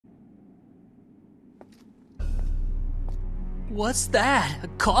What's that? A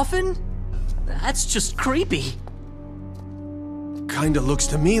coffin? That's just creepy. Kinda looks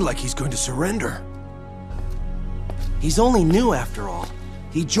to me like he's going to surrender. He's only new after all.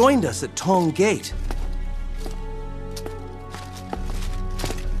 He joined us at Tong Gate.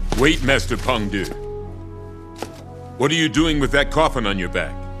 Wait, Master Pengdu. What are you doing with that coffin on your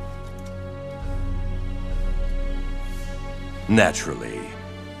back? Naturally,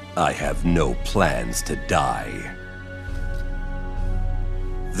 I have no plans to die.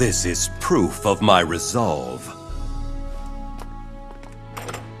 This is proof of my resolve.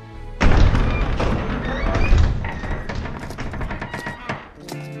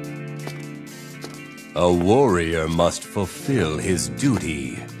 A warrior must fulfill his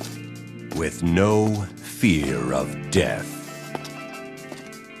duty with no fear of death.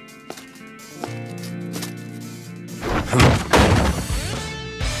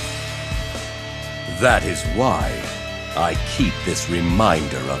 That is why I keep this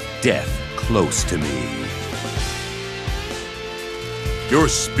reminder of death close to me. Your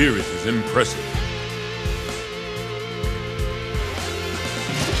spirit is impressive.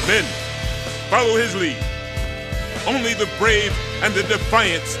 Men, follow his lead. Only the brave and the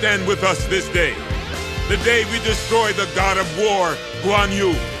defiant stand with us this day. The day we destroy the god of war, Guan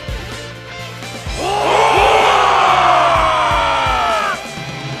Yu.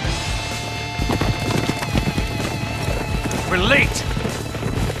 We're late!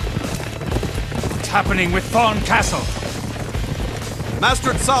 What's happening with Fawn Castle?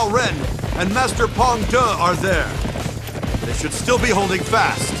 Master Cao Ren and Master Peng De are there. They should still be holding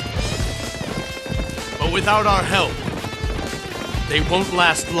fast. But without our help, they won't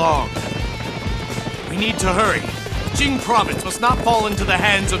last long. We need to hurry. Jing Province must not fall into the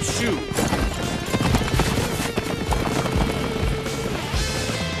hands of Shu.